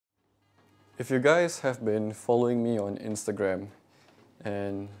If you guys have been following me on Instagram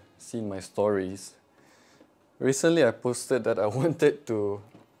and seen my stories, recently I posted that I wanted to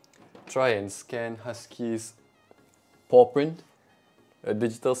try and scan Husky's paw print, a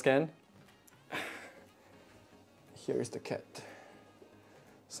digital scan. Here is the cat.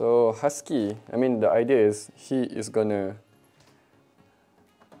 So Husky, the idea is he is gonna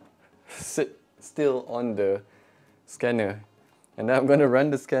sit still on the scanner, and then I'm gonna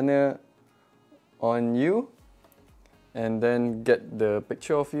run the scanner on you and then get the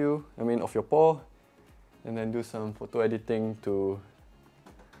picture of you, of your paw, and then do some photo editing to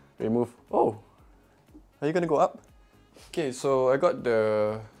remove. Oh, are you gonna go up? Okay, so I got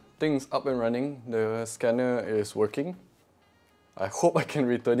the things up and running. The scanner is working. I hope I can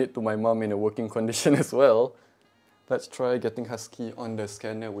return it to my mom in a working condition as well. Let's try getting Husky on the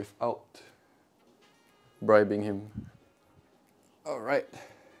scanner without bribing him. Alright.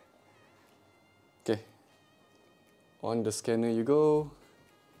 Okay. On the scanner you go.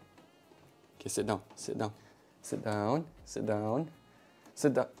 Okay, sit down, sit down, sit down, sit down,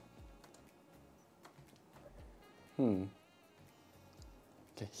 sit down.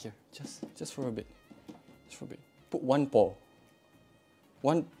 Okay, here, just for a bit. Just for a bit. Put one paw.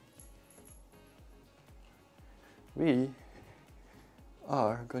 One. We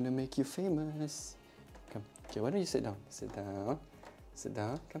are gonna make you famous. Come. Okay, why don't you sit down? Sit down. Sit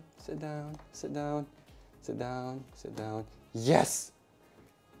down. Come. Sit down. Sit down. Sit down. Sit down. Yes!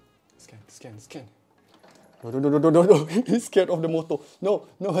 Scan, scan, scan. No. He's scared of the motor. No,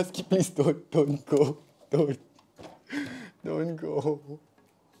 Husky, please don't go. Don't go.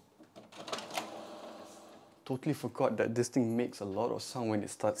 Totally forgot that this thing makes a lot of sound when it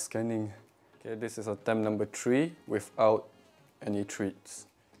starts scanning. Okay, this is attempt number 3 without any treats.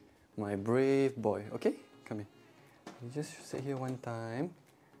 My brave boy. Okay, come here. You just sit here one time.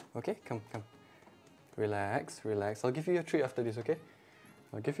 Okay, come. Relax. I'll give you a treat after this, okay?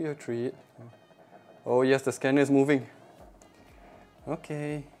 I'll give you a treat. Oh yes, the scanner is moving.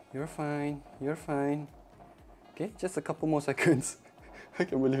 Okay, you're fine. Okay, just a couple more seconds. I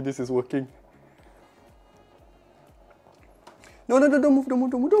can't believe this is working. No, don't move.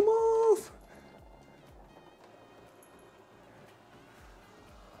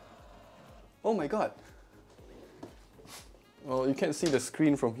 Oh my god. Well, you can't see the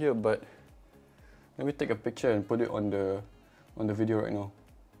screen from here, but let me take a picture and put it on the video right now.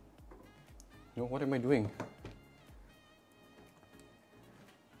 No, what am I doing?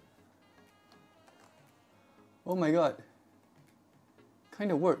 Oh my god.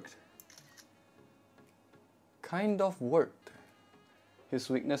 Kind of worked. His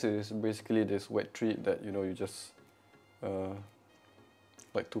weakness is basically this wet treat that, you just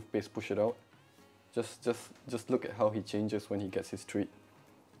like toothpaste, push it out. Just look at how he changes when he gets his treat.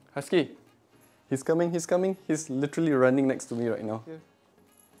 Husky, he's coming. He's literally running next to me right now. Here.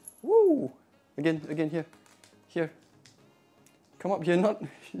 Woo! Again, here. Come up here, not.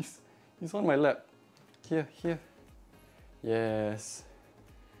 He's on my lap. Here. Yes.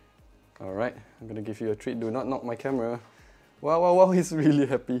 All right, I'm gonna give you a treat. Do not knock my camera. Wow, he's really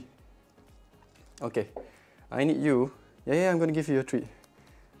happy. Okay, I need you. Yeah, I'm gonna give you a treat.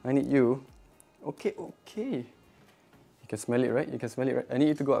 I need you. Okay. You can smell it, right? I need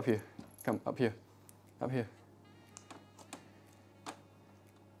you to go up here. Come, up here.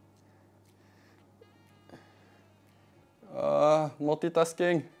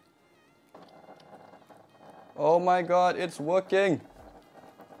 Multitasking. Oh my god, it's working.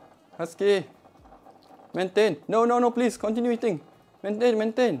 Husky. Maintain. No, please, continue eating.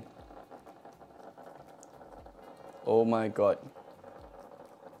 Maintain. Oh my god.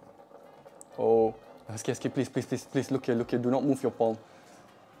 Oh, Husky, please, look here. Do not move your palm.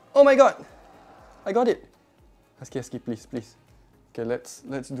 Oh my god. I got it. Husky, please. Okay, let's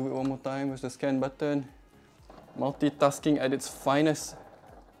do it one more time with the scan button. Multitasking at its finest.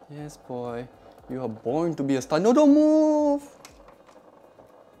 Yes, boy. You are born to be a star. No, don't move.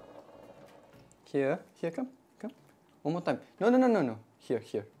 Here, come. One more time. No.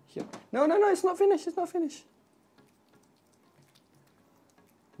 Here. No, it's not finished.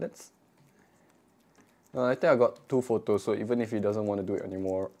 I think I got 2 photos, so even if he doesn't want to do it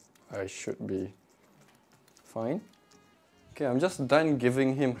anymore, I should be fine. Okay, I'm just done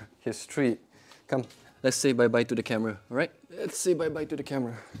giving him his treat. Come, let's say bye-bye to the camera, alright? Let's say bye-bye to the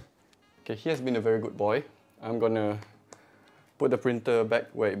camera. Okay, he has been a very good boy. I'm gonna put the printer back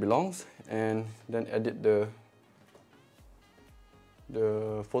where it belongs and then edit the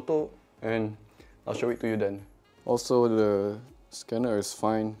photo and I'll show it to you then. Also, the scanner is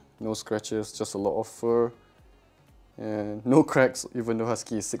fine. No scratches, just a lot of fur and no cracks, even though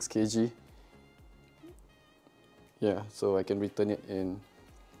Husky is 6 kg. yeah, so I can return it in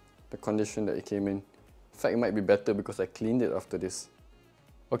the condition that it came in. In fact, it might be better because I cleaned it after this.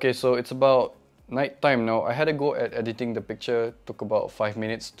 Okay, so it's about night time now. I had a go at editing the picture. Took about 5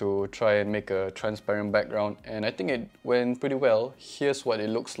 minutes to try and make a transparent background, and I think it went pretty well. Here's what it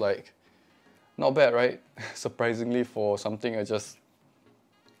looks like. Not bad, right? Surprisingly, for something I just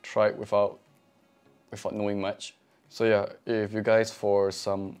tried without knowing much. So yeah, if you guys for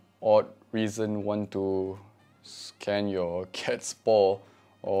some odd reason want to scan your cat's paw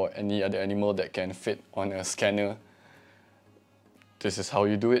or any other animal that can fit on a scanner, this is how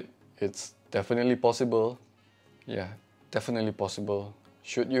you do it. It's definitely possible. Yeah, definitely possible.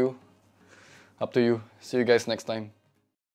 Should you? Up to you. See you guys next time.